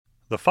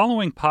The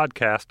following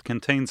podcast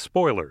contains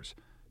spoilers.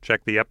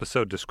 Check the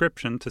episode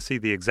description to see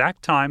the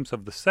exact times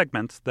of the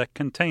segments that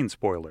contain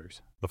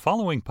spoilers. The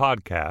following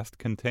podcast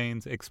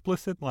contains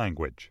explicit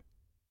language.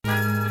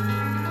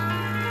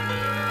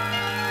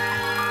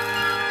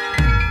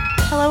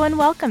 Hello and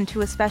welcome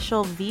to a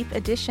special Veep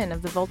edition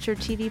of the Vulture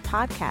TV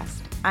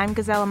podcast. I'm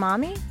Gazelle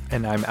Amami.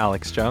 And I'm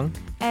Alex Jung.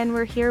 And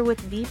we're here with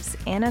Veep's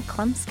Anna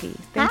Chlumsky.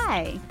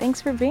 Hi. Thanks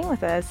for being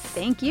with us.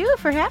 Thank you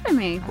for having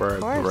me. We're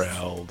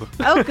thrilled.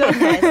 Oh,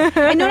 goodness.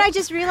 I know, I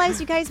just realized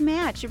you guys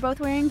match. You're both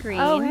wearing green.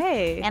 Oh,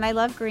 hey. And I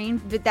love green.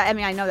 But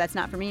I know that's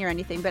not for me or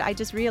anything, but I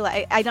just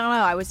realized, I don't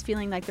know, I was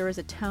feeling like there was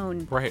a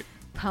tone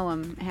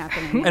poem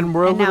happening. And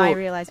we're now I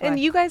realize why. And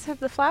you guys have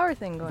the flower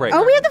thing going Right. on.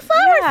 Oh, we have the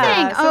flower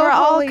thing. So we're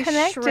all holy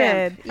connected.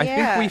 shrimp. I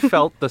think we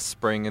felt the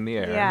spring in the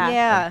air. Yeah.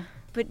 Yeah.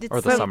 But it's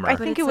Or the summer. I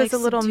think it was like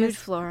a little subdued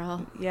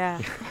floral. Yeah.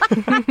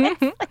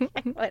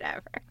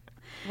 Whatever.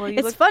 Well,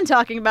 It's fun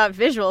talking about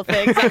visual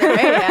things on the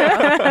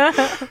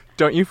radio.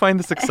 Don't you find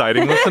this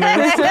exciting,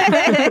 listeners?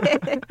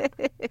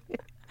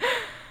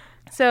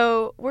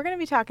 So we're going to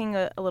be talking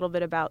a little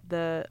bit about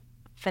the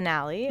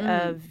finale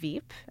of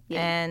Veep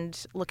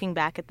and looking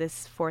back at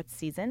this fourth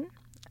season.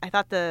 I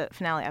thought the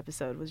finale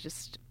episode was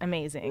just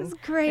amazing. It was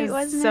great,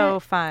 wasn't it? So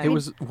fun. It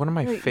was one of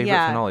my favorite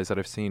finales that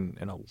I've seen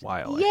in a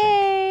while, I think.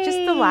 Yay! Just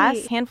the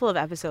last handful of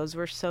episodes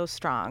were so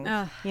strong.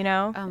 You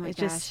know? Oh my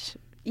gosh.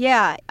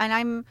 Yeah, and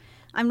I'm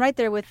right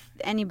there with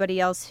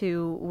anybody else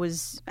who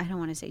was, I don't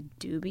want to say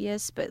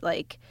dubious, but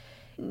like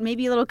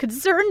maybe a little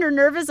concerned or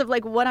nervous of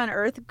like what on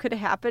earth could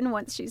happen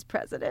once she's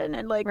president,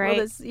 and like will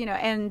this,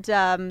 and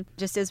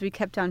just as we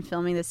kept on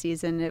filming the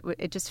season,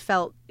 it just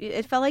felt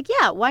like,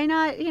 yeah, why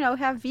not,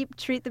 have Veep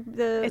treat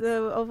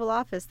the Oval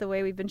Office the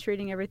way we've been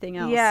treating everything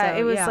else. Yeah, so,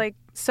 it was like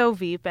so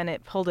Veep, and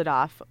it pulled it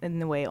off in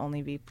the way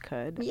only Veep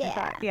could.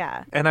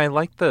 Yeah. And I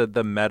like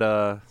the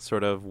meta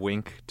sort of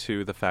wink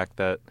to the fact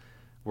that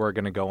we're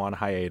going to go on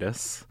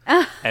hiatus,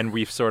 and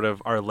we've sort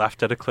of are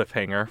left at a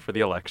cliffhanger for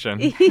the election.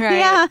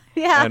 Yeah.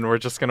 And we're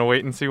just going to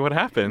wait and see what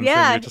happens.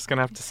 Yeah. And you're just going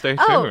to have to stay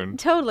Oh, tuned.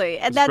 totally.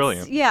 And It's that's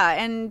brilliant. Yeah,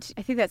 and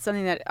I think that's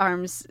something that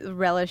Arm's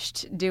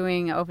relished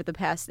doing over the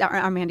past,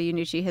 Armando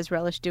Iannucci has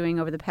relished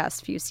doing over the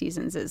past few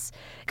seasons, is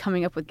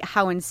coming up with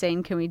how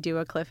insane can we do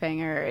a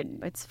cliffhanger.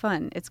 And it's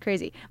fun. It's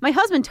crazy. My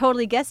husband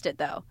totally guessed it,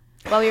 though.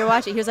 While we were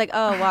watching, he was like,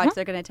 "Oh, watch,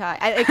 they're gonna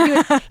tie."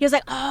 He was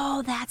like,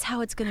 "Oh, that's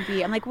how it's gonna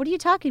be." I'm like, "What are you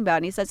talking about?"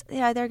 And he says,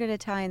 "Yeah, they're gonna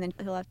tie, and then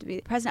he'll have to be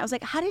the president." I was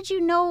like, "How did you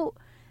know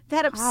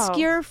that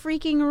obscure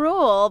freaking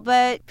rule?"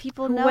 But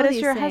people know What does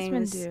these your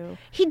things. husband do?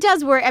 He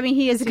does work. I mean,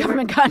 he is a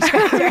government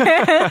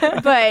contractor,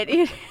 but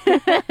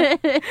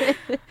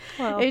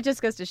it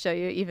just goes to show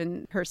you,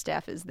 even her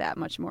staff is that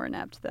much more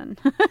inept than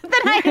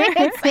I am.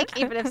 It's like,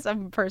 even if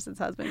some person's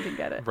husband can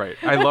get it. Right.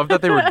 I love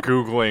that they were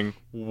Googling,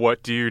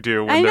 what do you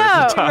do when I there's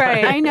know, a tie?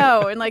 right? I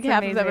know, and like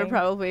half of them are amazing.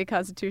 probably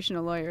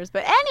constitutional lawyers.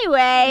 But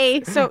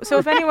anyway, So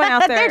if anyone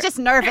out there, they're just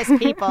nervous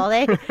people.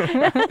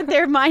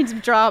 Their minds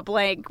draw a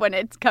blank when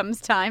it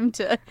comes time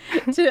to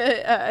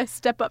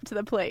step up to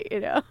the plate.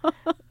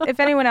 if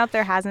anyone out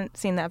there hasn't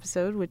seen the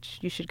episode, which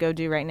you should go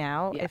do right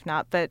now, if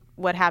not, but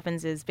what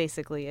happens is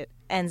basically it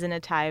ends in a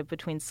tie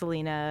between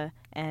Selena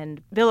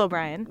and Bill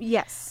O'Brien.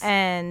 Yes.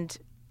 And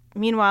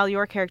meanwhile,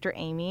 your character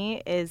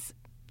Amy is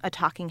a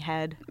talking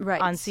head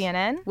on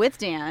CNN with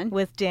Dan.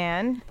 With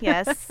Dan,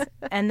 yes.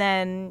 And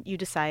then you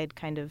decide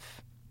kind of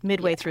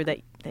midway through that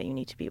you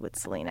need to be with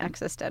Selena.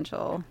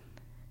 Existential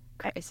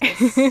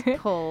crisis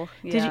pull.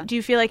 Yeah. Do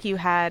you feel like you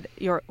had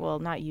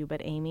not you,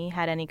 but Amy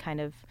had any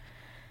kind of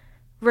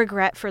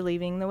regret for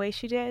leaving the way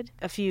she did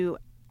a few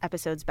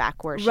episodes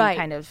back, where she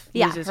kind of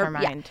loses her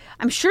mind? Yeah.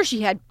 I'm sure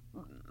she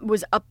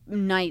was up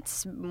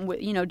nights,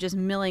 just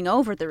milling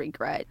over the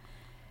regret.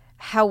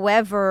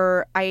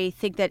 However, I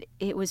think that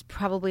it was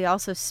probably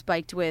also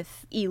spiked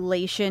with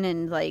elation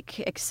and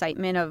like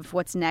excitement of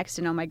what's next,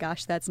 and oh my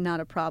gosh, that's not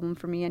a problem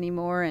for me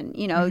anymore, and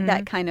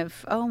that kind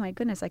of, oh my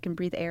goodness, I can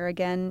breathe air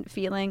again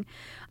feeling.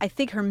 I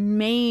think her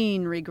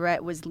main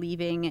regret was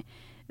leaving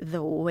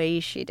the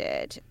way she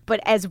did. But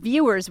as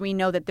viewers, we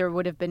know that there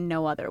would have been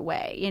no other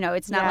way.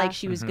 It's not like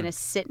she was going to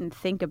sit and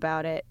think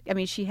about it. I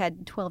mean, she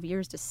had 12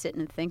 years to sit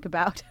and think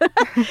about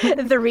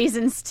the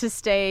reasons to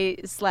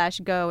stay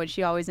 / go, and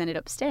she always ended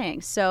up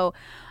staying. So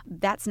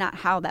that's not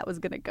how that was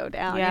going to go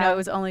down. It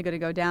was only going to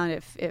go down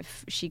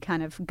if she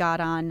kind of got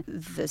on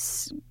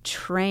this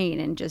train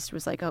and just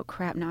was like, oh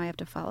crap, now I have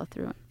to follow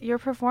through. Your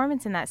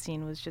performance in that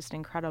scene was just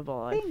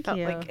incredible. Thank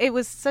you. Like it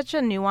was such a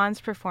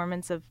nuanced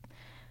performance of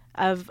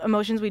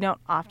emotions we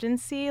don't often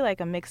see, like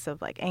a mix of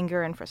like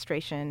anger and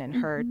frustration and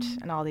hurt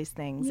and all these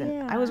things. Yeah.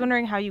 And I was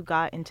wondering how you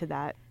got into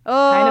that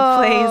kind of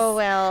place. Oh,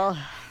 well,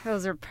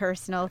 those are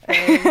personal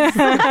things.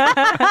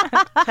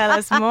 Tell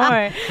us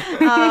more.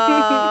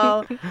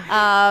 No,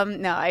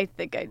 I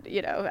think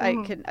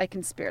I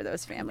can spare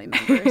those family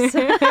members.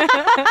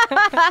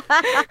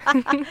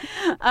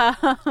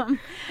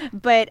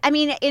 But I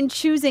mean, in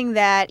choosing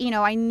that,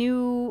 I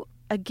knew,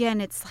 again,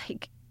 it's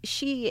like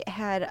she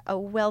had a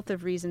wealth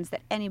of reasons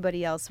that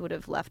anybody else would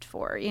have left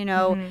for, you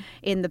know,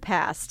 in the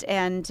past.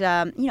 And,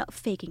 you know,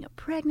 faking a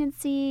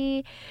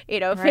pregnancy, you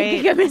know,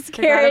 faking a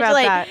miscarriage.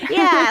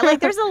 Like,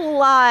 there's a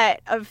lot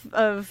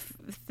of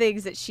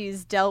things that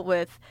she's dealt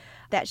with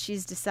that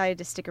she's decided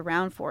to stick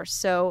around for.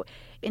 So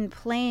in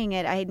playing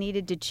it, I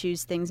needed to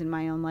choose things in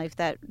my own life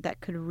that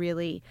could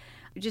really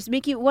just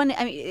make you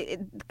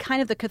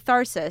kind of the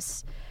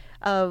catharsis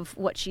of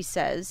what she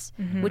says,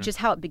 which is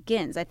how it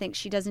begins. I think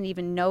she doesn't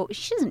know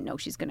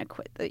she's going to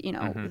quit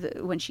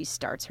when she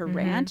starts her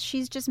rant.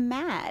 She's just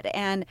mad.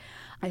 And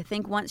I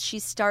think once she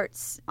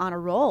starts on a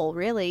roll,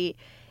 really,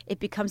 it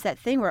becomes that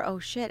thing where, oh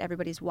shit,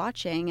 everybody's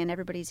watching and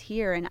everybody's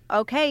here, and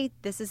okay,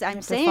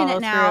 I'm saying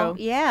it now.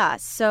 Through. Yeah.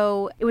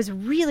 So it was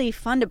really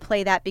fun to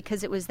play that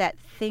because it was that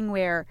thing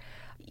where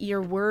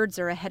your words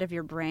are ahead of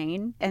your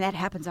brain, and that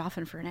happens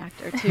often for an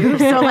actor too.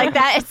 So like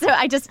that. So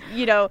I just,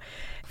 you know,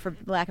 for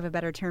lack of a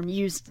better term,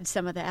 used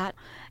some of that.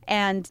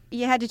 And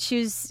you had to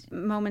choose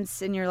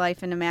moments in your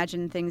life and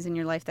imagine things in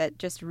your life that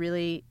just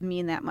really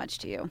mean that much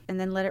to you,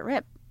 and then let it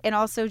rip. And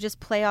also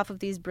just play off of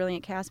these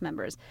brilliant cast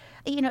members.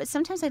 You know,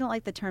 sometimes I don't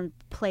like the term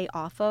play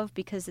off of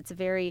because it's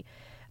very,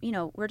 you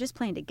know, we're just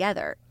playing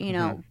together, you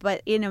know,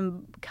 but in a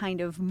kind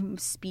of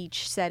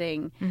speech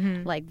setting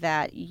like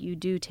that, you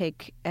do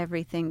take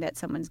everything that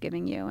someone's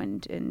giving you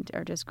and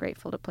are just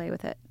grateful to play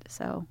with it.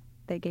 So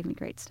they gave me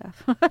great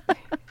stuff.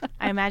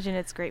 I imagine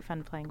it's great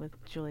fun playing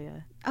with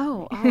Julia.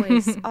 Oh,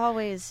 always,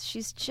 always.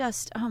 She's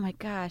just, oh my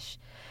gosh.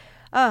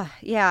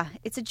 Yeah,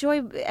 it's a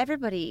joy.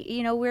 Everybody,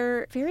 you know,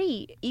 we're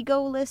very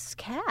egoless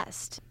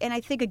cast. And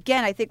I think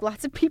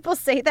lots of people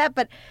say that,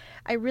 but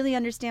I really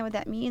understand what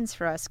that means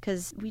for us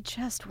because we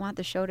just want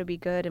the show to be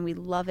good and we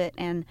love it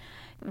and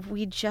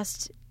we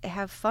just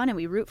have fun and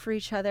we root for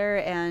each other.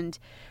 And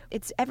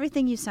it's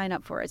everything you sign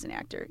up for as an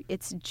actor.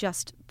 It's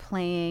just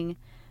playing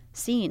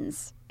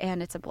scenes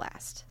and it's a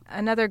blast.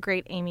 Another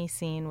great Amy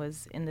scene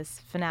was in this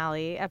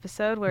finale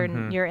episode where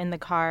you're in the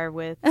car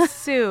with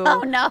Sue.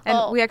 Oh no.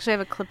 And we actually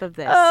have a clip of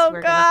this. Oh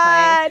we're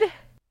God. Gonna play.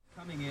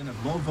 Coming in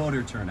of low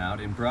voter turnout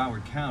in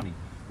Broward County.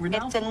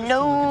 It's a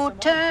low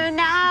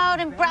turnout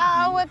in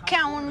Broward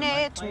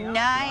County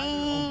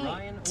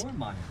tonight.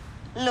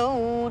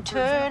 Low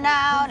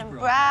turnout in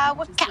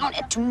Broward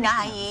County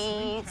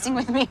tonight. Sing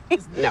with me.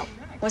 No.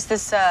 What's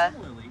this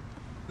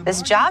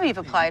job you've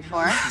applied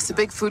for? It's a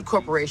big food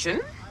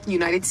corporation,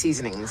 United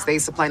Seasonings. They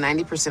supply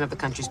 90% of the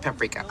country's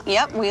paprika.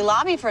 Yep, we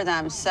lobby for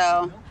them,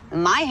 so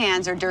my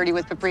hands are dirty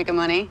with paprika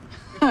money.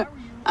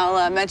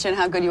 I'll mention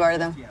how good you are to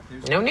them.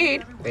 No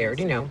need. They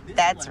already know.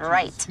 That's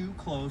right. Too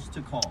close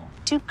to call.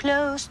 Too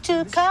close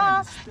to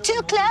call.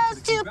 Too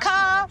close to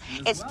call.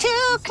 It's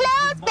too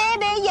close,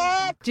 baby,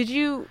 yeah. Did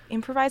you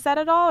improvise that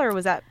at all, or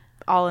was that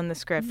all in the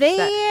script?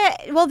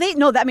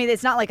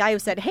 It's not like I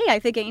said, hey, I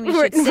think Amy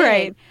should sing.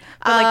 Right.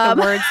 But like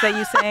the words that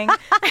you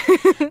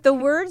sang? The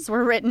words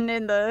were written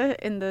in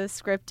the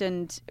script,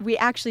 and we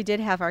actually did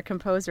have our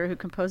composer who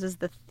composes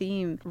the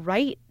theme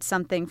write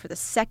something for the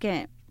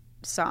second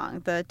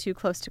song, the Too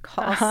Close to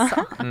Call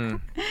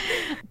song.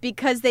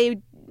 Because they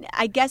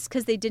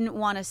didn't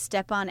want to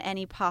step on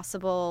any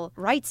possible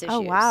rights issues.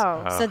 Oh,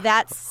 wow. So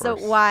that's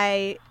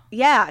why,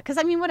 yeah, because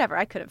I mean, whatever,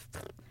 I could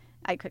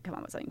come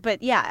up with something.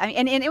 But yeah,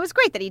 and it was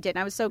great that he did, and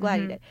I was so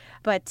glad he did.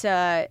 But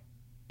yeah,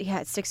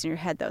 it sticks in your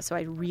head, though, so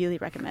I really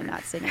recommend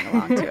not singing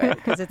along to it,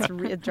 because it's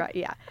dry.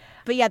 Yeah.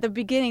 But yeah,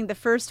 the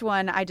first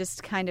one, I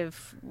just kind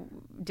of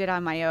did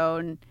on my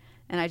own,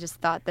 and I just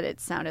thought that it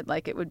sounded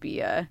like it would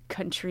be a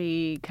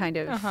country kind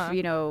of,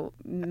 you know,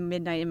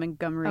 Midnight in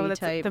Montgomery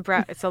type.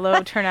 It's a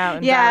low turnout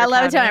in yeah,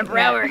 low turnout in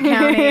Broward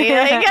County.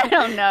 Like, I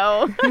don't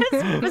know.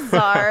 It's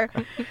bizarre.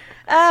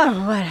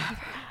 Oh, whatever.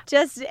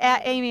 Just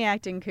Amy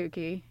acting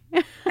kooky.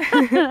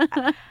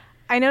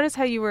 I noticed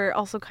how you were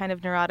also kind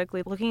of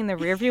neurotically looking in the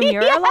rearview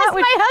mirror yes, a lot.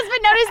 My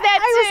husband noticed that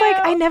too. I was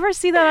like, I never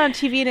see that on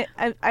TV,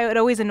 and it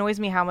always annoys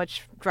me how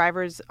much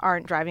drivers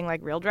aren't driving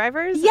like real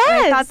drivers. Yes.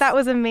 And I thought that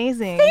was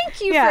amazing.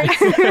 Thank you. Yeah.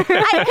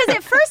 Because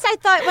at first I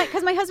thought,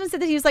 because my husband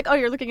said that, he was like, oh,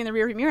 you're looking in the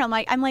rearview mirror.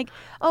 I'm like,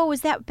 oh,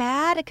 is that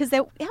bad? Because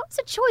that was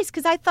a choice.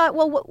 Because I thought,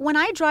 well, when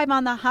I drive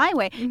on the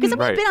highway, because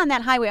we've been on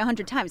that highway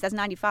 100 times. That's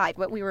 95.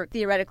 But we were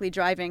theoretically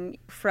driving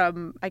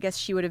from, I guess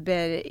she would have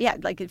been,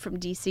 like from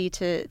D.C.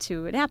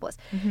 to Annapolis.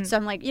 So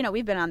I'm like, you know,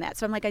 we've been on that.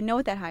 So I'm like, I know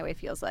what that highway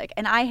feels like.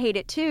 And I hate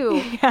it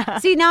too. Yeah.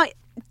 See, now,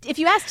 if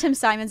you ask Tim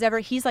Simons ever,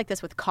 he's like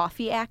this with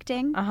coffee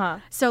acting.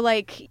 So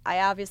like,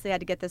 I obviously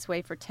had to get this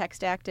way for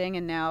text acting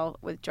and now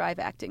with drive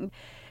acting.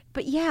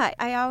 But yeah,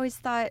 I always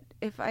thought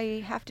if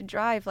I have to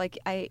drive, like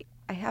I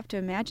have to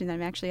imagine that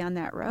I'm actually on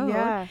that road.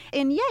 Yeah.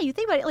 And yeah, you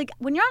think about it, like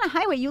when you're on a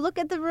highway, you look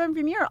at the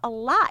rearview mirror a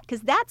lot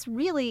because that's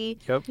really...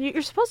 Yep.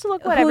 You're supposed to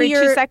look, every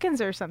 2 seconds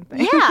or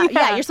something?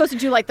 Yeah. You're supposed to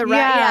do like the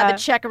the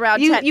check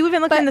around. You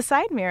even looked in the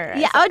side mirror.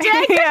 Yeah. Oh, did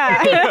I?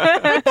 Yeah.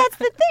 But that's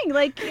the thing.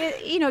 Like,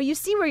 you know, you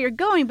see where you're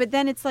going, but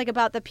then it's like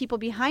about the people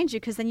behind you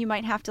because then you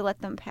might have to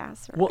let them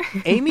pass. Well,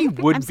 Amy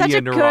would I'm be such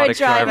a neurotic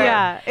driver.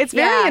 Yeah. It's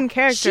very in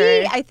character.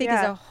 She, I think,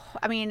 is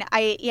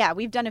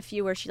we've done a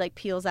few where she like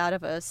peels out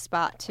of a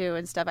spot too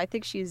and stuff. I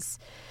think she's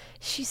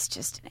She's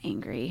just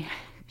angry.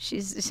 I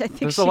think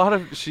There's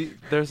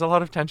a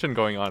lot of tension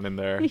going on in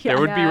there. Yeah. There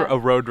would be a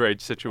road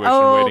rage situation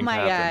Oh waiting my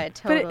to happen. God,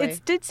 totally. But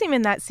it did seem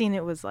in that scene,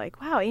 it was like,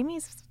 wow,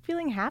 Amy's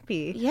feeling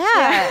happy.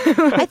 Yeah.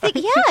 I think,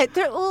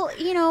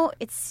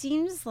 it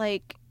seems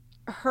like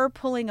her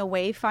pulling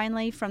away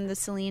finally from the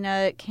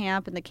Selena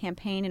camp and the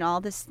campaign and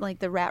all this, like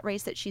the rat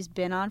race that she's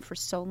been on for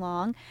so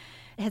long,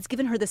 has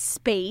given her the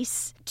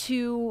space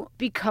to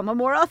become a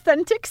more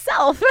authentic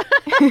self.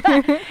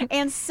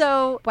 And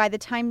so by the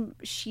time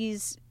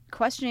she's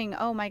questioning,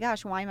 oh my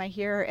gosh, why am I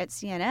here at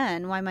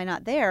CNN? Why am I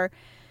not there?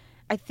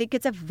 I think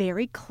it's a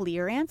very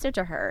clear answer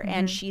to her.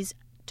 And she's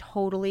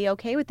totally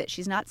okay with it.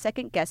 She's not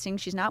second guessing.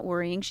 She's not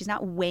worrying. She's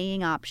not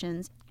weighing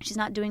options. She's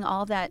not doing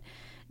all that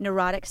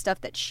neurotic stuff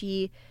that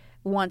she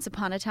once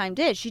upon a time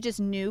did. She just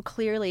knew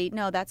clearly,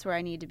 no, that's where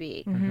I need to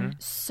be.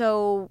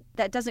 So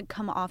that doesn't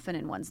come often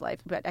in one's life,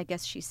 but I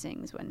guess she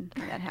sings when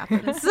that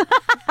happens.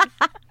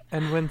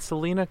 And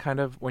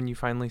when you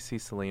finally see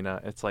Selena,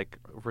 it's like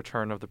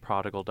Return of the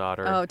Prodigal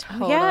Daughter. Oh,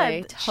 totally.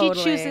 Yeah, totally.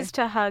 she chooses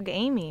to hug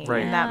Amy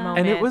Right. in that moment.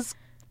 And it was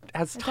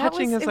as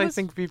touching as it I was-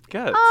 think Veep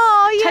gets.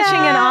 Oh, yeah. touching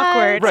and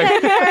awkward.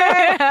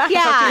 Right.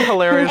 Yeah. Touching,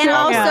 hilarious. And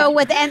awkward. also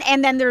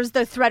and then there's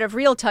the thread of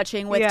real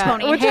touching with Yeah.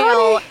 Tony With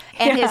Hale Tony.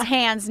 and his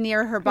hands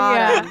near her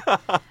bottom,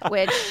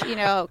 which,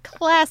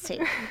 classy,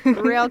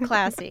 real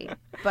classy.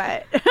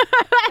 But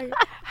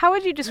How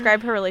would you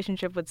describe her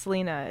relationship with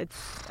Selena?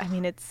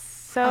 It's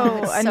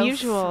so it's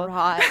unusual. so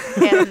fraught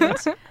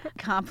and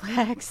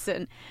complex.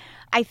 And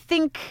I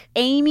think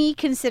Amy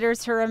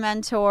considers her a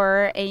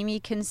mentor. Amy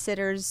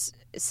considers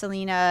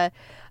Selena.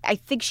 I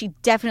think she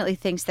definitely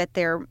thinks that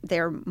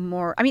they're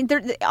more. I mean,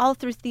 they're all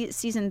through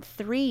season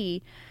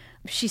 3.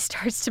 She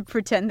starts to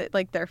pretend that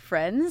like they're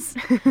friends,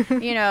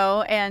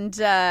 and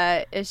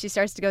she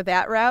starts to go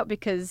that route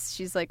because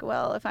she's like,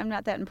 well, if I'm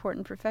not that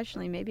important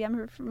professionally, maybe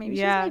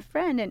she's my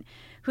friend. And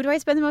who do I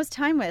spend the most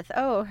time with?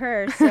 Oh,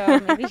 her. So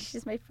maybe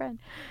she's my friend.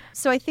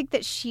 So I think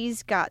that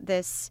she's got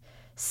this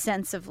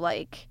sense of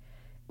like,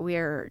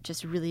 we're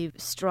just really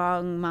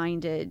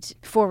strong-minded,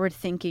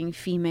 forward-thinking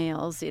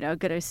females, going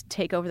to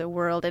take over the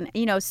world. And,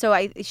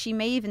 so she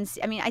may even,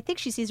 I think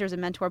she sees her as a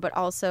mentor, but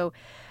also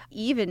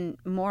even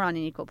more on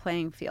an equal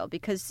playing field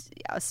because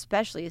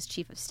especially as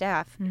chief of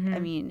staff,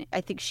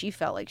 I think she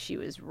felt like she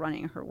was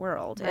running her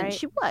world. Right. And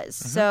she was.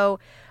 So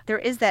there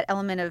is that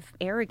element of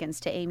arrogance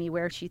to Amy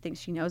where she thinks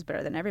she knows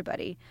better than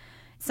everybody.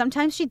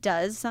 Sometimes she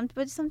does,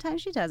 but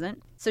sometimes she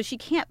doesn't. So she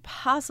can't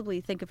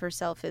possibly think of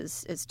herself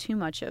as too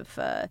much of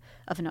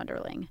an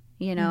underling.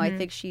 I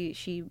think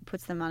she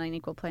puts them on an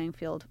equal playing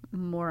field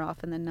more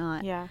often than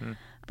not. Yeah.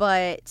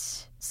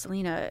 But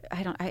Selena,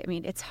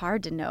 it's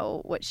hard to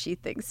know what she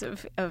thinks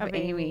of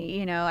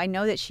Amy. I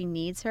know that she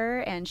needs her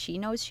and she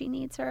knows she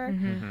needs her.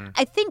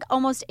 I think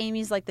almost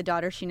Amy's like the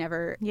daughter she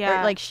never,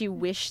 or like she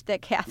wished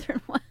that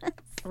Catherine was.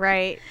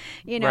 Right.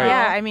 Right.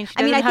 Yeah, she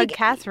doesn't hug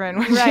Catherine.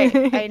 When Right.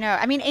 she... I know.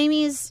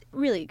 Amy's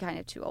really kind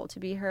of too old to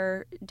be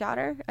her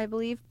daughter, I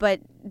believe.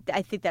 But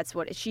I think that's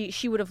what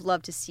she would have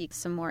loved to see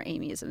some more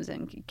Amyisms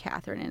in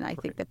Catherine. And I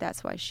think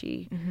that's why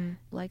she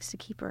likes to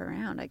keep her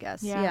around, I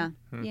guess. Yeah.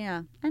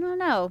 Yeah. I don't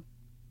know.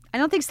 I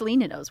don't think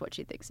Selena knows what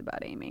she thinks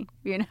about Amy.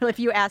 If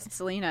you asked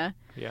Selena.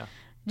 Yeah.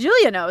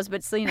 Julia knows,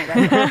 but Selena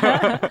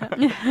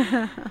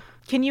doesn't.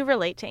 Can you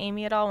relate to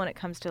Amy at all when it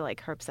comes to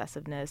like her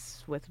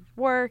obsessiveness with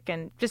work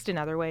and just in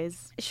other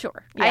ways?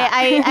 Sure. Yeah.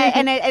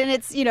 And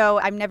it's,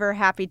 I'm never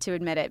happy to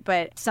admit it,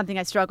 but something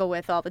I struggle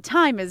with all the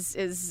time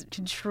is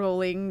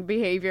controlling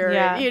behavior,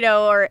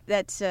 or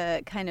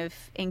that kind of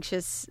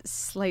anxious,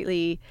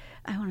 slightly,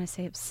 I want to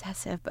say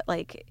obsessive, but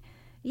like,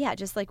 yeah,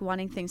 just like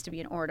wanting things to be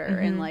in order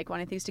and like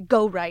wanting things to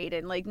go right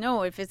and like,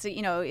 no, if it's, and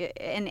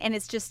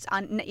it's just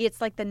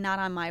it's like the not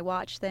on my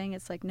watch thing.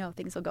 It's like, no,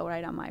 things will go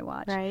right on my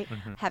watch. Right.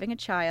 Having a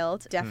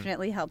child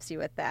definitely helps you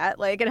with that.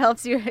 Like it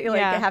helps you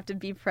have to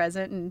be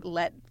present and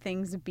let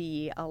things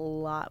be a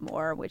lot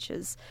more, which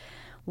is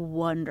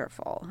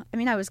wonderful.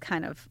 I was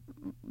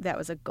that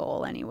was a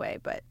goal anyway,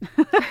 but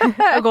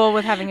A goal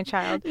with having a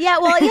child. Yeah,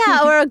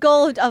 or a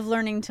goal of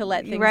learning to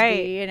let things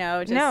be,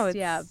 No,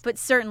 but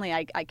certainly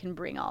I can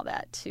bring all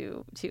that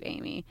to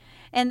Amy.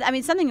 And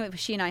something that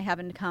she and I have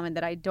in common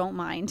that I don't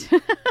mind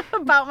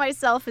about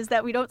myself is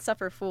that we don't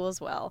suffer fools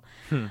well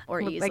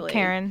or easily. Like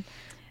Karen.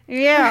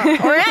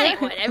 Yeah, or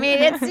anyone.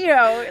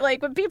 It's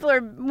like when people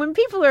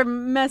are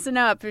messing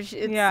up, it's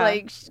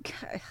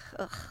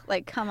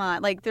like come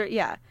on, like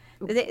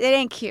they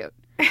ain't cute.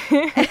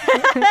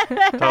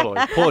 Totally.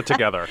 Pull it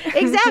together.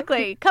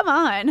 Exactly. Come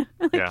on.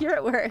 You're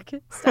at work.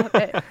 Stop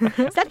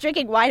it. Stop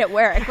drinking wine at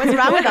work. What's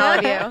wrong with all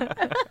of you?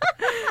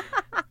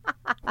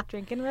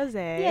 Drinking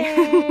rosé.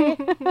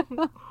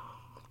 Yay.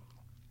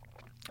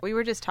 We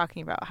were just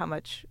talking about how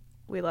much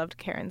We loved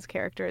Karen's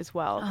character as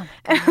well. Oh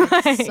my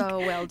God, it's so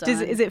well done.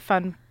 Is it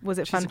fun? Was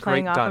it fun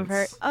playing off of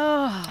her?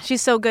 Oh,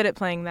 she's so good at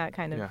playing that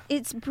kind of. Yeah.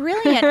 It's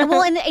brilliant.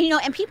 Well,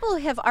 and people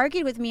have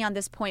argued with me on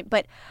this point,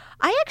 but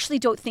I actually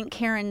don't think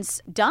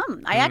Karen's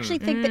dumb. I actually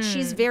think that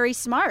she's very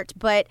smart,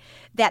 but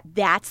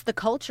that's the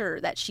culture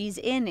that she's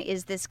in,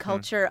 is this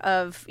culture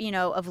of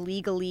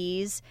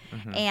legalese,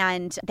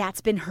 and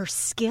that's been her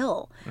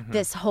skill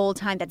this whole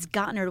time. That's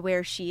gotten her to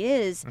where she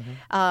is,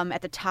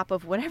 at the top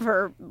of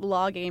whatever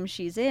law game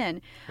she's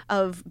in,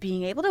 of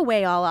being able to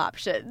weigh all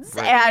options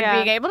and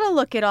being able to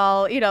look at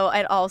all,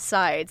 at all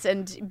sides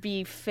and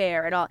be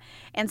fair at all.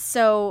 And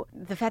so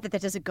the fact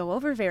that doesn't go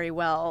over very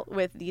well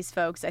with these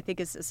folks, I think,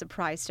 is a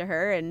surprise to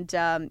her. And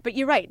but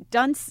you're right,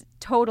 dunce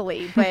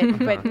totally,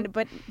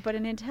 but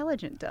an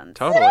intelligent dunce.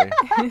 Totally.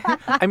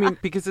 I mean,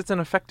 because it's an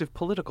effective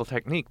political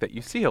technique that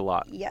you see a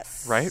lot.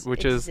 Yes. Right?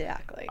 Which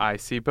exactly. is, I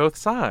see both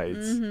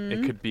sides.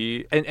 It could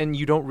be, and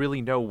you don't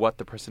really know what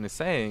the person is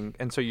saying,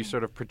 and so you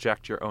sort of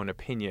project your own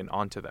opinion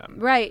onto them.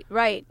 Right,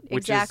 Which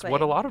exactly. is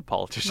what a lot of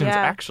politicians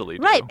actually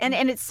do. Right,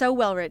 and it's so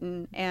well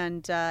written,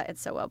 and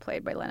it's so well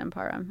played by Lennon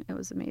Parham. It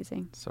was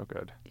amazing. So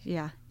good.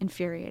 Yeah,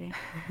 infuriating.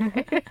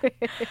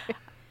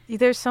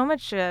 There's so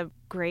much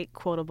great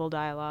quotable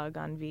dialogue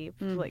on Veep.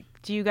 Like,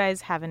 do you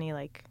guys have any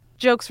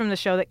jokes from the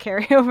show that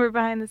carry over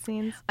behind the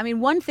scenes? I mean,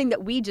 one thing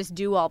that we just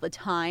do all the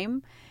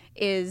time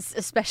is,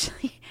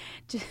 especially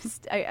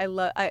I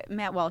love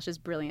Matt Walsh is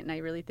brilliant, and I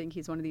really think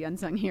he's one of the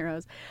unsung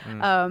heroes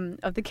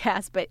of the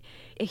cast, but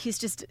he's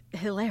just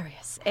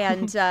hilarious.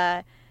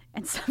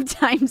 And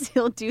sometimes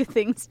he'll do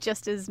things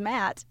just as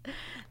Matt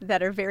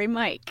that are very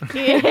Mike.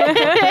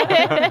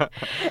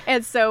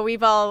 And so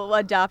we've all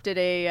adopted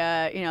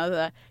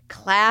the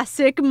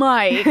classic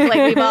Mike.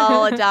 We've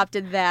all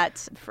adopted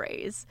that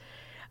phrase.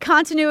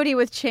 Continuity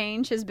with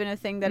change has been a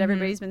thing that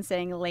everybody's been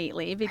saying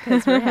lately,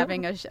 because we're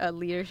having a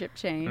leadership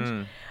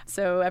change.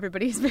 So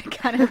everybody's been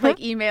kind of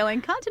emailing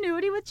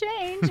continuity with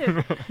change.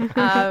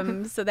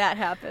 So that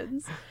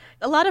happens.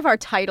 A lot of our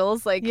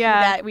titles,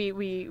 that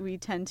we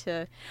tend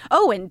to.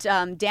 Oh,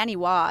 and Danny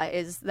Wah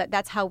is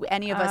that's how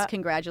any of us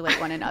congratulate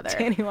one another.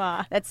 Danny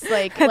Wah. That's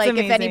amazing.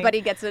 If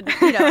anybody gets a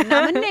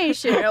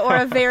nomination or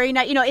a very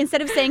nice,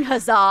 instead of saying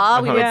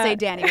huzzah, we would say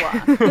Danny Wah.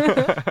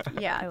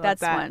 Yeah,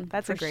 that's that. one.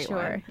 That's a great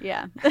one.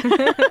 Yeah.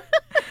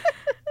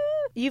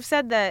 You've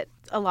said that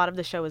a lot of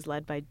the show is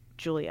led by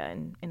Julia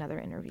in other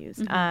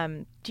interviews.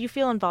 Do you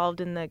feel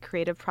involved in the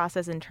creative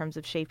process in terms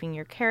of shaping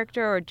your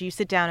character, or do you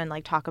sit down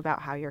and talk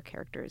about how your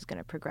character is going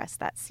to progress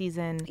that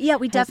season? Yeah,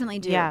 we definitely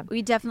do. Yeah.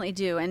 We definitely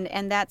do,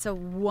 and that's a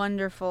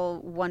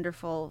wonderful,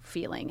 wonderful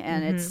feeling,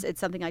 and it's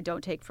something I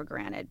don't take for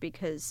granted,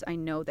 because I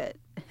know that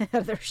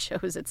other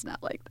shows it's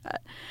not like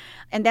that,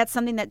 and that's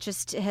something that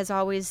just has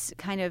always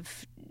kind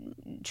of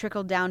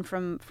trickled down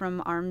from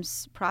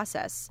Arm's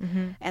process,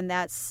 and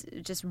that's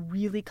just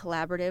really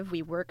collaborative.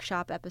 We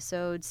workshop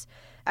episodes.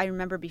 I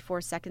remember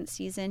before second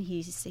season,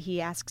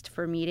 he asked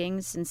for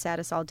meetings and sat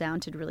us all down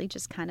to really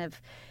just kind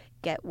of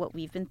get what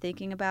we've been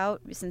thinking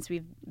about since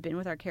we've been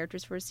with our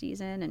characters for a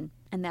season,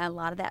 and that a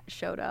lot of that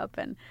showed up,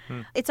 and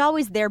it's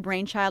always their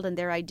brainchild and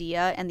their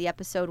idea, and the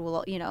episode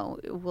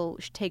will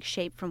take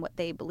shape from what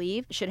they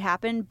believe should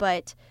happen.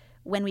 But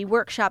when we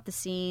workshop the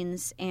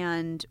scenes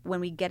and when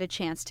we get a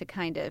chance to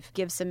kind of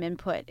give some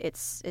input, it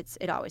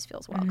always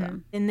feels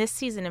welcome. In this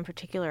season in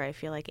particular, I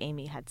feel like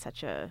Amy had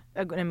such an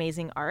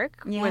amazing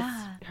arc with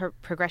her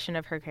progression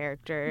of her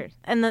character.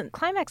 And the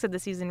climax of the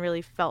season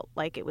really felt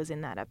like it was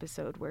in that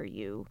episode where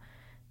you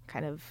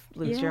kind of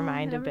lose your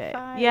mind a bit.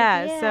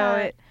 5.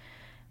 So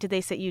did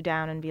they sit you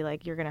down and be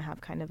like, you're going to have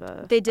kind of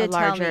a They did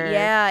larger... tell me,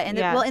 And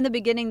well, in the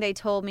beginning they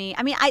told me,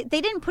 they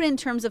didn't put it in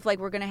terms of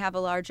we're going to have a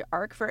large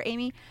arc for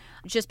Amy,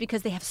 just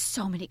because they have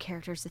so many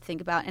characters to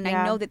think about. And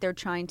I know that they're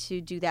trying to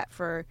do that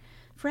for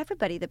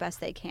everybody the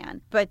best they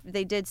can. But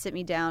they did sit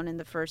me down in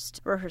the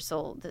first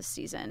rehearsal this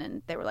season,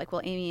 and they were like,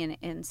 well, Amy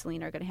and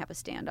Selena are going to have a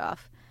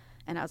standoff.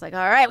 And I was like,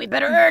 all right, we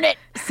better earn it.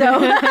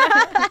 So,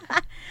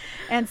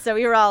 and so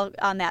we were all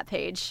on that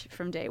page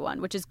from day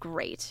one, which is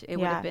great. It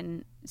would have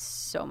been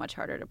so much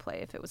harder to play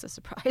if it was a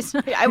surprise.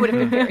 I would have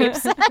been very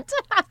upset.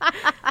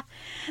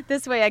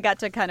 This way I got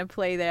to kind of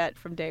play that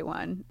from day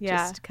one,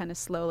 just kind of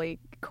slowly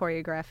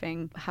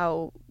choreographing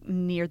how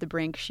near the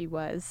brink she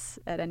was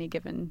at any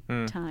given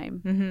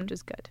time, which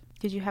is good.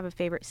 Did you have a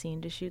favorite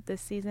scene to shoot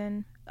this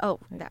season? Oh,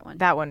 that one.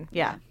 That one,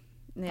 yeah.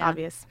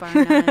 Obvious. Barn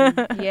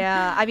none.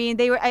 Yeah, I mean,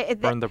 they were...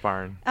 Burn the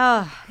barn.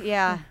 Oh,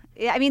 yeah.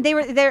 Yeah, I mean, they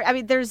were there. I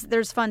mean,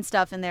 there's fun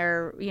stuff in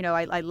there.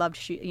 I loved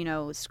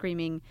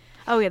screaming.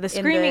 Oh yeah, the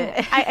screaming.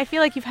 I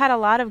feel like you've had a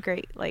lot of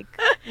great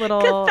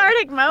little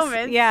cathartic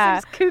moments. Yeah,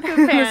 cuckoo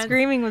pants. The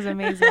screaming was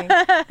amazing.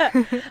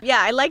 Yeah,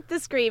 I liked the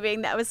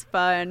screaming. That was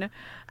fun.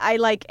 I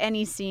like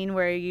any scene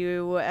where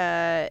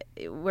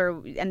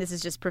and this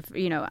is just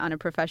on a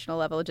professional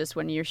level, just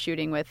when you're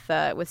shooting with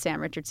Sam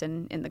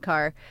Richardson in the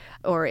car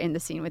or in the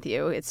scene with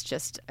you, it's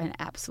just an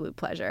absolute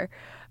pleasure.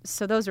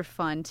 So those are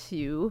fun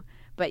too.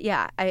 But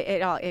yeah,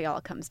 it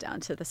all comes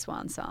down to the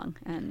swan song,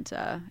 and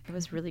it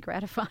was really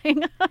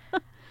gratifying.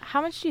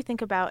 How much do you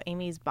think about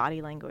Amy's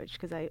body language?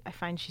 Because I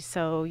find she's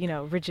so,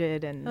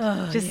 rigid and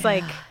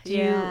do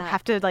you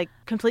have to like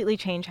completely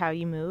change how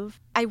you move?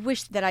 I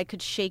wish that I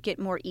could shake it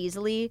more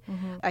easily.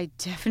 Mm-hmm. I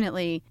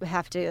definitely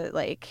have to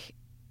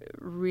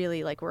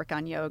really work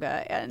on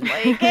yoga and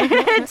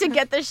to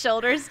get the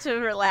shoulders to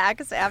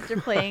relax after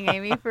playing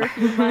Amy for a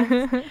few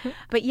months.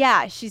 But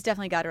yeah, she's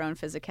definitely got her own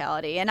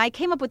physicality. And I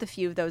came up with a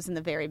few of those in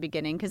the very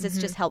beginning because it's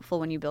just helpful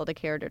when you build a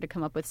character to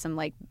come up with some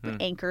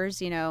anchors,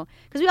 because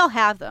we all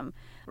have them.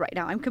 Right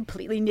now I'm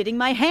completely knitting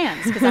my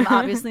hands because I'm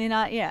obviously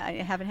not,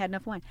 I haven't had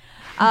enough wine.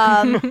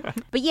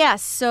 But yeah,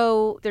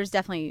 so there's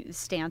definitely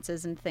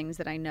stances and things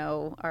that I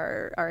know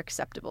are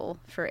acceptable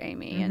for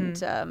Amy and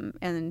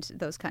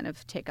those kind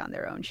of take on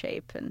their own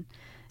shape. And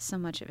so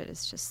much of it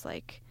is just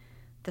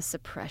the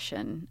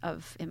suppression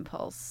of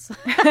impulse.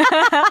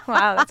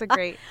 Wow, that's a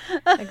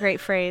great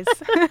phrase.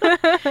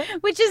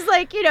 Which is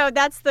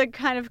that's the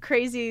kind of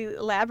crazy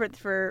labyrinth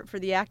for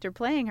the actor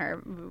playing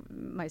her,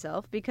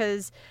 myself,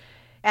 because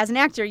as an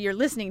actor, you're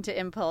listening to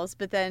impulse,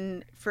 but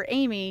then for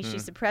Amy, she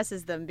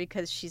suppresses them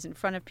because she's in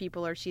front of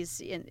people, or she's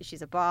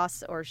a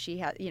boss, or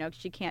she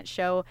can't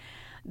show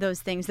those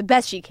things the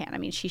best she can. I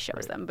mean, she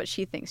shows them, but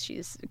she thinks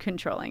she's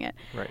controlling it.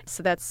 Right.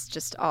 So that's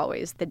just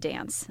always the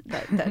dance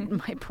that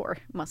my poor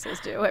muscles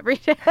do every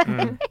day.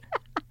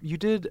 You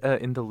did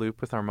In the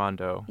Loop with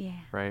Armando,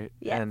 right?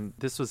 Yes. And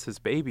this was his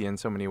baby in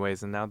so many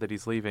ways, and now that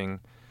he's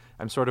leaving,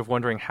 I'm sort of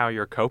wondering how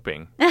you're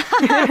coping.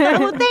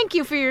 Well, thank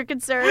you for your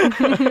concern.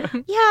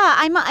 Yeah,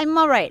 I'm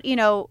all right.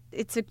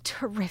 It's a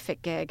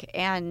terrific gig,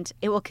 and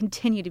it will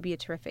continue to be a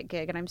terrific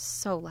gig, and I'm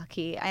so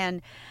lucky.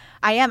 And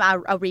I am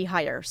a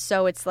rehire,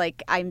 so it's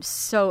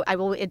I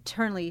will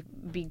eternally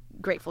be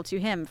grateful to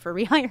him for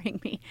hiring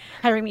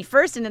me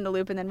first and In the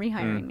Loop, and then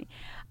rehiring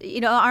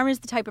me. Arm is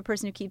the type of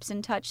person who keeps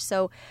in touch,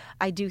 so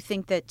I do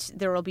think that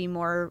there will be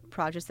more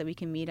projects that we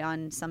can meet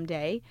on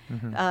someday.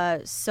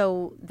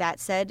 So that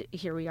said,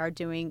 here we are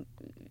doing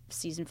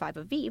season 5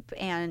 of Veep,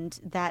 and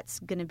that's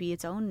going to be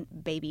its own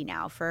baby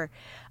now for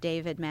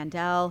David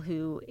Mandel,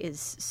 who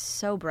is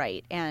so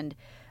bright and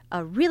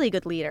a really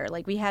good leader.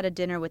 We had a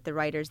dinner with the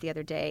writers the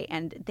other day,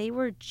 and they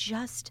were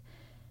just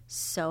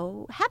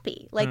so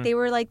happy. They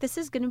were this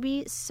is going to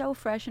be so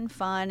fresh and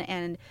fun,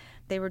 and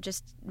they were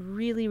just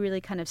really,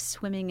 really kind of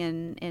swimming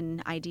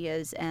in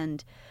ideas,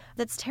 and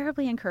that's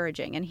terribly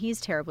encouraging, and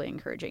he's terribly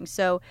encouraging.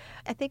 So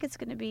I think it's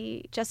going to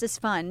be just as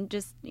fun.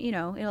 Just,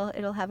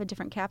 it'll have a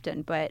different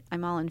captain, but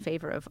I'm all in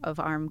favor of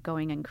Arm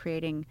going and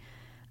creating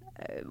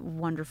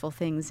wonderful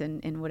things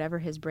in whatever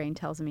his brain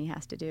tells him he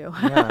has to do.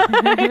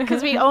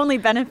 Because we only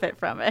benefit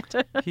from it.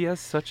 He has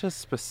such a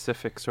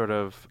specific sort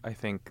of, I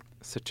think,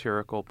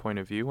 satirical point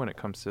of view when it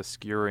comes to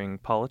skewering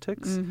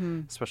politics,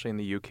 especially in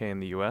the UK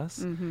and the US.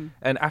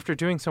 And after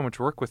doing so much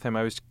work with him,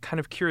 I was kind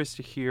of curious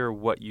to hear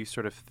what you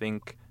sort of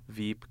think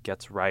Veep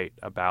gets right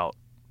about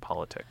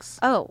politics.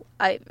 Oh,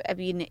 I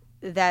mean,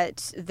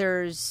 that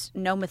there's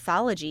no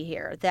mythology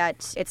here,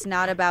 that it's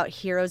not about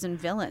heroes and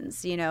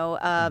villains,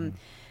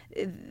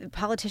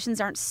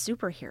 Politicians aren't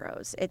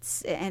superheroes.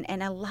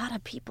 And a lot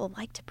of people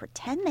like to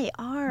pretend they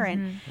are.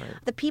 And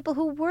the people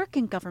who work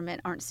in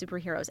government aren't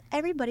superheroes.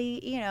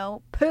 Everybody,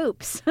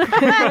 poops.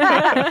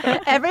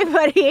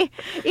 Everybody,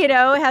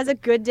 has a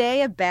good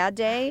day, a bad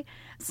day.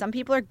 Some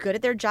people are good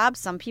at their jobs.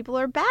 Some people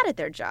are bad at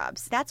their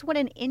jobs. That's what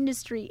an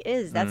industry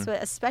is. That's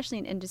what, especially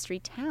an industry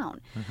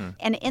town.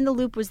 And In the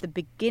Loop was the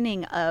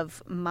beginning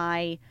of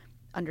my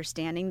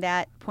understanding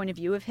that point of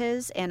view of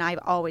his, and I've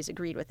always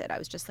agreed with it. I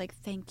was just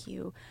thank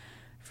you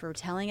for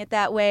telling it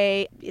that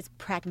way. It's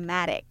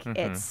pragmatic.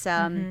 It's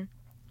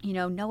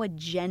no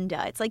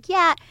agenda. It's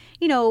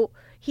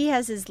he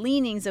has his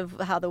leanings of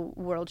how the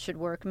world should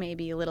work,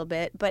 maybe a little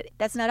bit, but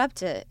that's not up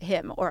to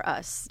him or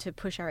us to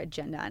push our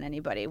agenda on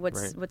anybody.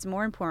 What's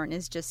more important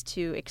is just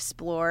to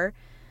explore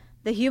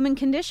the human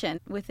condition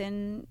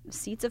within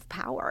seats of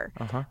power,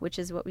 which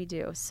is what we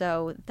do.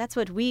 So that's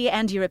what we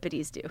and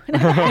Euripides do.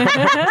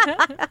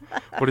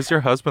 What does your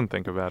husband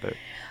think about it?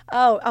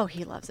 Oh,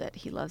 he loves it.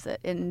 He loves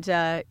it. And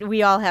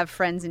we all have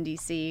friends in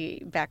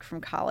D.C. back from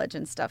college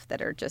and stuff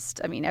that are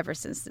just, ever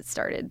since it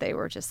started, they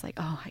were just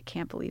I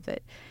can't believe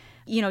it.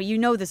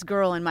 This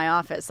girl in my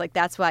office,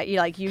 that's why,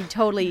 you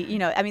totally,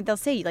 they'll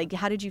say,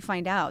 how did you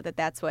find out that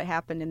that's what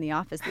happened in the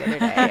office the other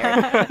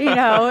day?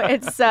 Or,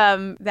 it's,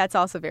 that's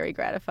also very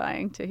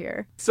gratifying to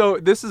hear. So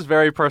this is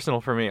very personal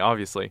for me,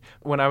 obviously.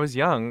 When I was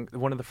young,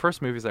 one of the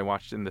first movies I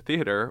watched in the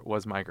theater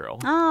was My Girl.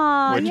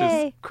 Oh, which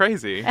yay. is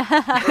crazy.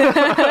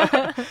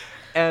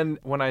 And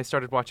when I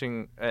started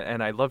watching,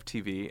 and I love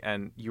TV,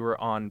 and you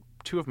were on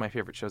two of my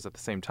favorite shows at the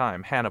same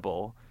time,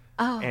 Hannibal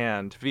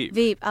and Veep.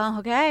 Veep. Oh,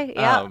 okay.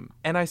 Yeah.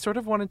 And I sort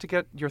of wanted to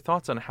get your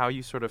thoughts on how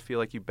you sort of feel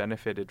like you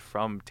benefited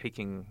from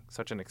taking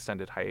such an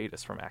extended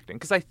hiatus from acting.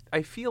 Because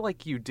I feel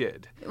like you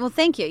did. Well,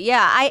 thank you.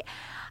 Yeah,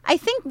 I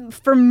think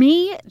for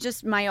me,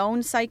 just my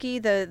own psyche,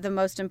 the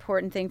most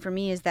important thing for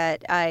me is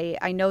that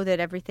I know that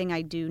everything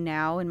I do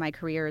now in my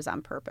career is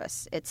on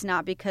purpose. It's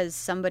not because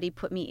somebody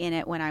put me in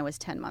it when I was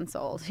 10 months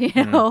old.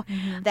 You know,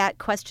 that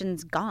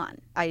question's gone.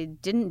 I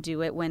didn't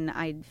do it when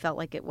I felt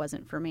like it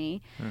wasn't for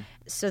me.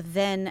 So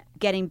then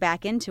getting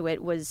back into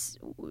it was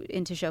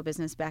into show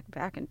business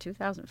back in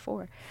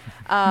 2004.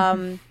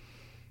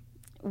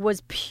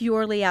 Was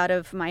purely out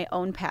of my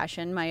own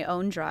passion, my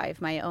own drive,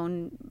 my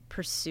own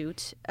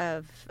pursuit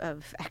of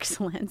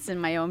excellence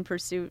and my own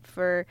pursuit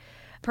for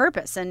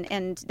purpose.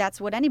 And that's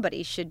what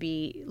anybody should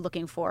be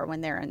looking for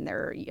when they're in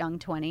their young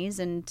 20s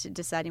and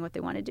deciding what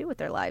they want to do with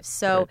their lives.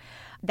 So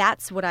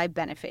that's what I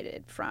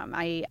benefited from.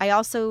 I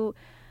also,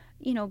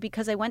 you know,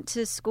 because I went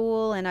to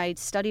school and I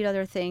studied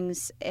other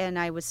things and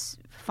I was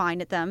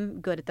fine at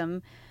them, good at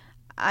them,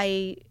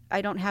 I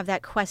don't have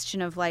that question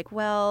of like,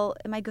 well,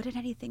 am I good at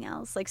anything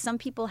else? Like some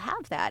people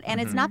have that. And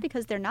it's not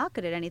because they're not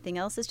good at anything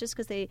else. It's just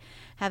because they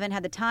haven't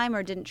had the time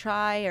or didn't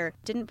try or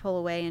didn't pull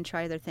away and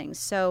try other things.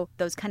 So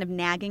those kind of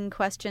nagging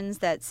questions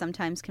that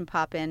sometimes can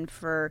pop in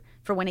for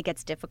when it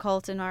gets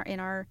difficult in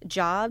our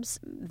jobs,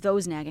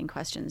 those nagging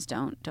questions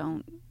don't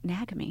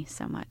nag me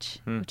so much,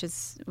 which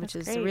is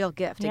a real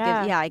gift.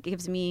 Yeah. It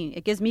gives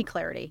me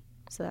clarity.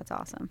 So that's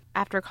awesome.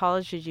 After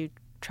college, did you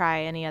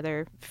try any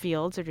other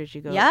fields, or did you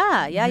go?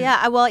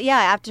 Yeah. Well,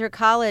 after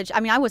college,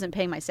 I mean, I wasn't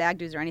paying my SAG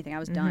dues or anything. I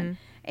was done.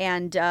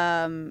 And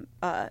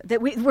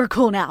we're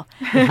cool now.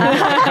 Thank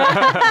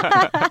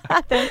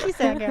you,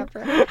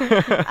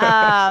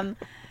 SAG-AFTRA,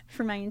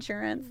 for my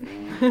insurance.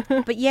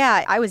 But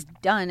yeah, I was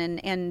done.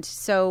 And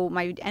so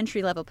my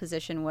entry-level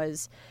position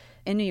was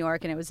in New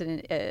York, and it was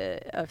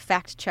a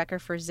fact checker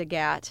for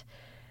Zagat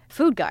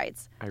food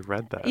guides. I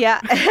read that.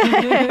 Yeah.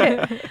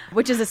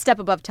 Which is a step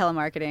above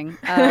telemarketing.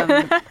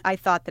 I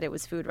thought that it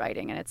was food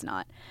writing, and it's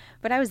not.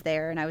 But I was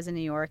there, and I was in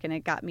New York, and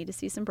it got me to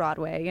see some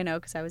Broadway, you know,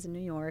 because I was in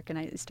New York, and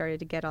I started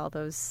to get all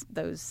those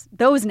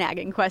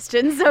nagging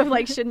questions of,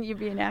 like, shouldn't you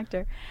be an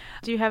actor?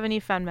 Do you have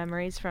any fun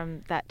memories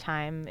from that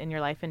time in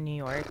your life in New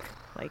York?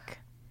 Like,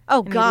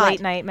 oh, God.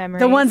 Late night memories?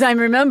 The ones I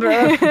remember.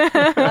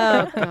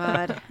 Oh,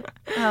 God.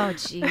 Oh,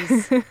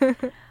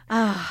 jeez.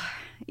 Oh.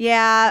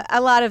 Yeah,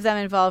 a lot of them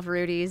involve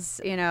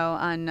Rudy's, you know,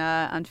 on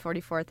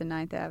 44th and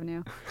 9th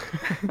Avenue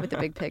with the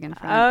big pig in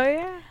front. Oh,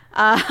 yeah.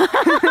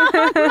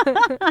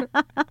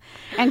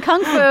 And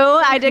Kung Fu.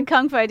 I did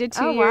Kung Fu. I did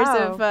 2 years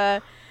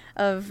wow.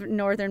 of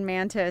Northern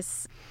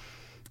Mantis.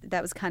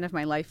 That was kind of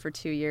my life for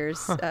 2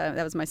 years.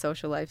 That was my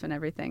social life and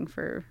everything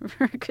for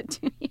a good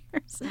 2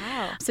 years.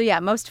 Wow. So, yeah,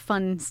 most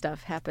fun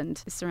stuff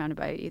happened surrounded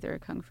by either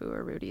Kung Fu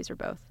or Rudy's or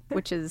both,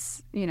 which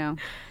is, you know...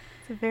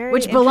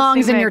 Which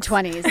belongs in your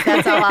 20s.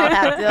 That's all I'll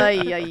have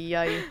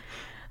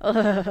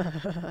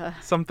to...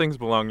 Some things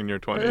belong in your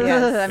 20s.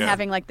 Yes. I'm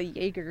having like the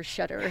Jaeger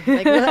shudder.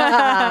 Like,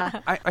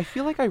 I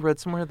feel like I read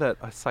somewhere that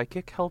a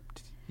psychic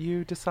helped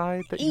you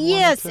decide that you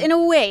yes, wanted to... in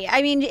a way.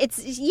 I mean,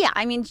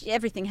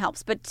 everything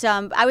helps. But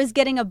I was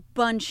getting a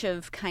bunch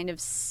of kind of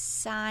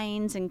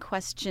signs and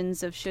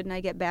questions of shouldn't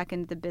I get back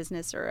into the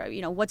business, or,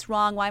 you know, what's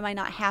wrong? Why am I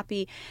not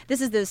happy?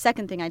 This is the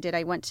second thing I did.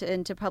 I went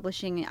into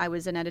publishing. I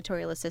was an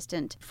editorial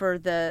assistant for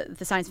the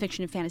science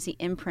fiction and fantasy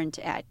imprint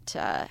at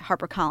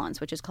HarperCollins,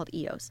 which is called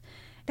EOS.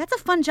 That's a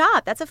fun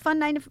job. That's a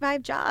fun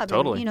 9-to-5 job.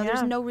 Totally. And, you know,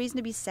 there's no reason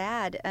to be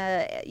sad,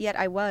 yet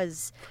I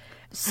was.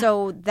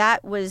 So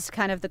that was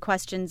kind of the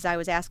questions I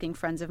was asking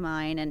friends of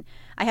mine. And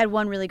I had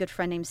one really good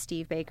friend named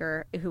Steve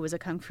Baker, who was a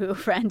Kung Fu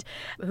friend,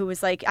 who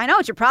was like, I know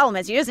what your problem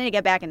is. You just need to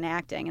get back into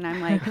acting. And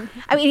I'm like,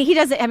 he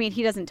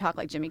doesn't talk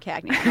like Jimmy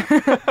Cagney.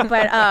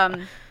 But,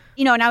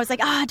 you know, and I was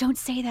like, don't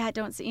say that.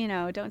 Don't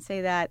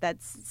say that.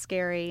 That's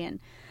scary. And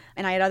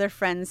I had other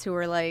friends who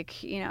were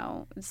like, you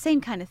know,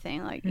 same kind of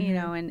thing, like, you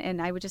know, and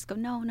I would just go,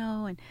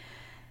 no. And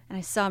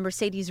I saw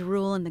Mercedes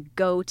Rule and the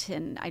goat,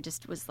 and I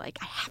just was like,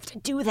 I have to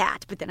do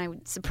that. But then I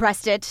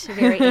suppressed it,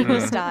 very Amy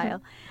style.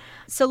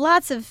 So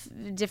lots of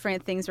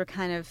different things were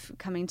kind of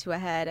coming to a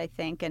head, I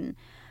think. And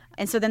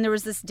so then there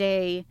was this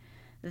day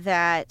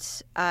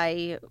that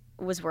I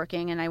was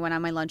working, and I went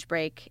on my lunch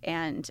break,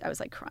 and I was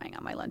like crying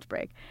on my lunch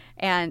break,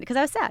 and because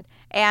I was sad.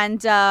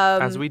 And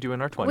as we do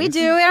in our 20s. We do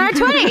in our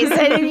 20s,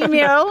 and, you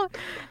know.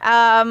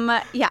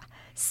 Yeah.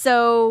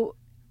 So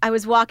I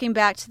was walking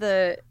back to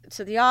the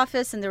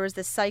office, and there was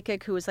this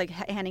psychic who was like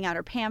handing out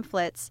her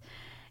pamphlets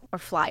or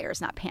flyers,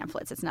 not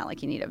pamphlets. It's not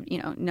like you need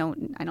no,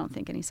 I don't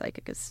think any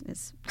psychic is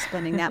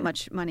spending that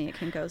much money at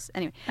Kinko's.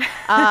 Anyway.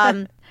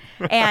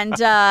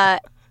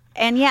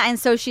 And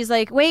so she's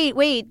like,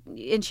 wait.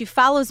 And she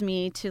follows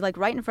me to like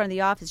right in front of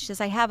the office. She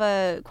says, I have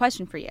a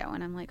question for you.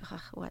 And I'm like,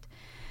 what?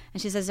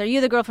 And she says, are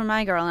you the girl from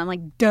My Girl? And I'm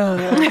like,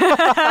 duh.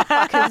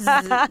 Because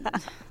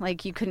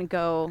like you couldn't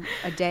go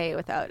a day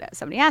without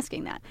somebody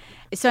asking that.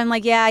 So I'm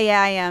like, yeah, I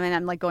am. And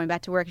I'm like going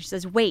back to work. And she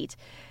says, wait.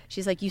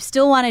 she's like, you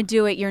still want to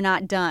do it, you're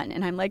not done.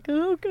 And I'm like,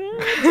 oh,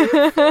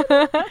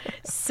 God.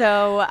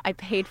 So I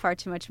paid far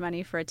too much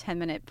money for a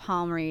 10-minute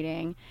palm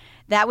reading.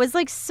 That was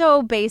like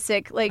so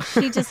basic. Like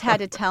she just had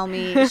to tell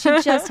me. She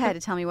just had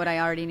to tell me what I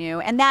already knew,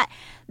 and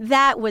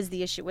that was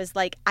the issue. Was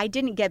like I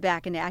didn't get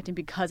back into acting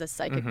because a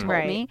psychic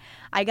told me.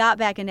 I got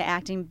back into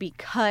acting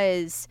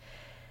because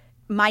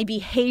my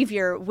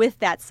behavior with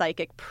that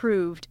psychic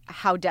proved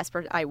how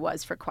desperate I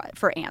was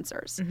for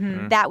answers.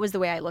 That was the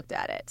way I looked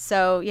at it.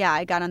 So yeah,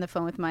 I got on the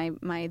phone with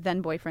my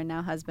then boyfriend,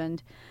 now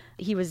husband.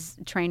 He was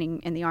training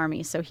in the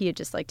Army, so he had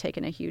just like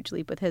taken a huge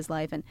leap with his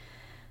life, and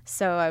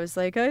so I was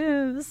like, I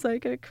have a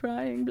psychic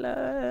crying,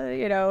 blah,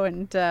 you know,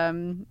 and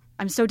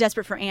I'm so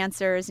desperate for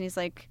answers. And he's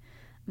like,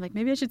 I'm like,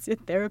 maybe I should see a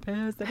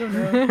therapist. I don't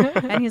know.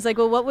 And he's like,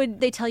 well, what would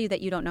they tell you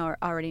that you don't know or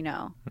already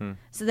know?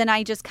 So then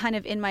I just kind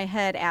of in my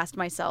head asked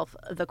myself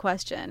the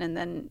question, and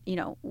then, you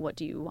know, what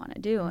do you want to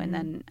do? And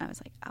then I was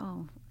like,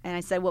 oh. And I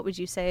said, what would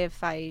you say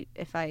if I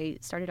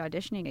started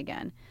auditioning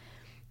again?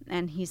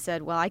 And he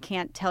said, well, I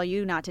can't tell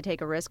you not to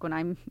take a risk when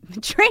I'm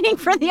training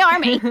for the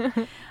Army.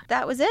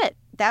 That was it.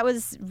 That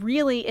was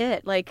really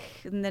it. Like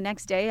the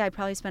next day, I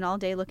probably spent all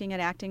day looking at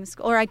acting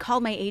school. Or I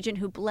called my agent,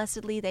 who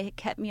blessedly, they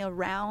kept me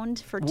around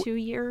for 2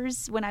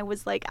 years when I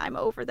was like, I'm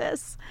over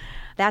this.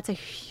 That's a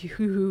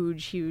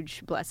huge,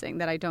 huge blessing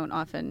that I don't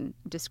often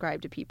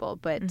describe to people.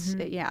 But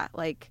yeah,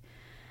 like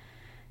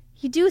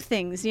you do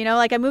things, you know,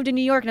 like I moved to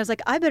New York and I was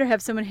like, I better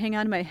have someone hang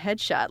on to my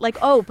headshot. Like,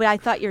 oh, but I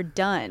thought you're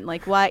done.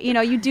 Like, why? You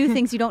know, you do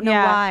things you don't know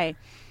why.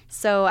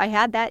 So I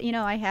had that, you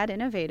know, I had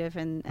innovative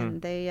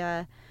and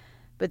they,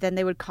 but then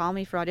they would call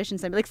me for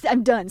auditions and I'd be like,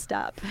 I'm done,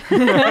 stop.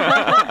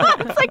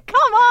 It's like,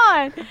 come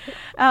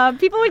on.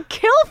 People would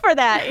kill for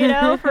that, you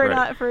know, for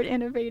an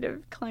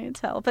innovative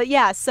clientele. But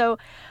yeah, so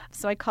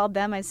I called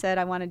them. I said,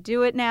 I want to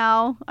do it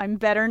now. I'm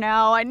better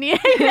now. I need,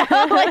 you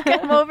know, like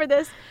I'm over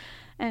this.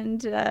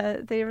 And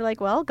they were like,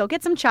 well, go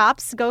get some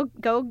chops. Go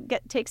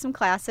take some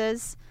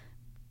classes.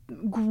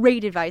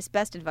 Great advice,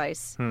 best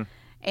advice.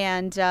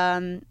 And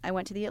I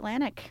went to the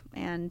Atlantic,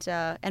 and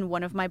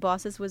one of my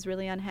bosses was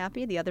really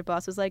unhappy. The other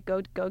boss was like,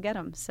 go get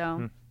him.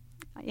 So,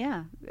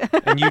 yeah.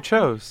 And you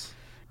chose.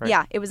 Right?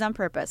 Yeah, it was on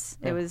purpose.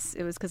 Yeah. It was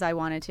because I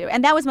wanted to.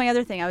 And that was my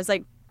other thing. I was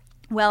like,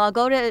 well, I'll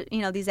go to,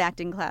 you know, these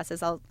acting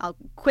classes. I'll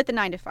quit the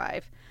 9 to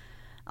 5.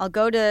 I'll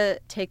go to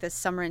take this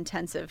summer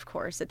intensive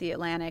course at the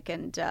Atlantic,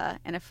 and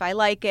if I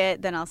like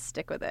it, then I'll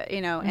stick with it, you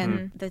know.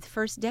 And the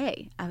first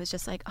day, I was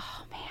just like,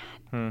 oh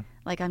man,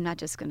 like I'm not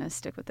just gonna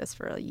stick with this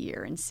for a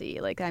year and see.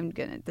 Like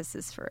this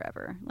is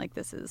forever. Like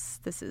this is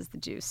the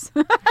juice.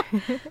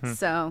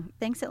 So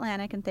thanks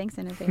Atlantic, and thanks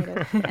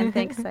Innovative, and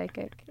thanks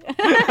Psychic,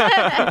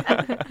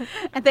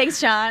 and thanks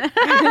Sean,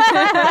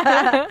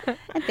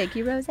 and thank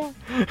you Rosette.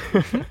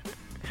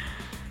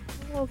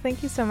 Well,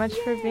 thank you so much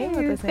for being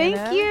with us, Thank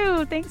Anna.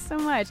 you. Thanks so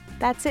much.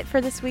 That's it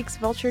for this week's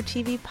Vulture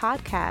TV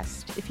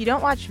podcast. If you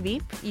don't watch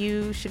Veep,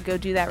 you should go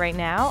do that right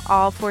now.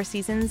 All 4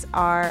 seasons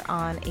are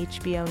on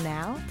HBO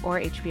Now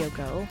or HBO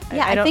Go.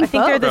 Yeah, I think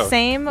they're the both.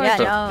 same or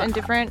and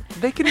different.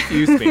 They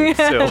confuse me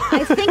still.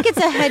 I think it's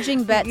a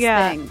hedging bets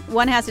thing.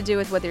 One has to do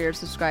with whether you're a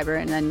subscriber,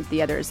 and then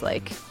the other is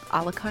like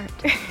a la carte.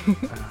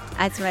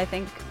 That's what I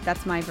think.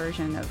 That's my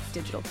version of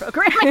digital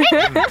programming.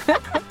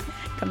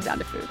 Comes down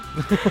to food.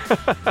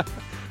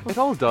 It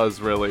all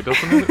does, really,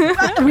 doesn't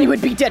it? We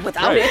would be dead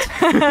without it.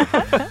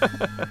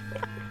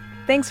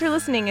 Thanks for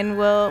listening, and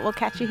we'll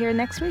catch you here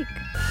next week.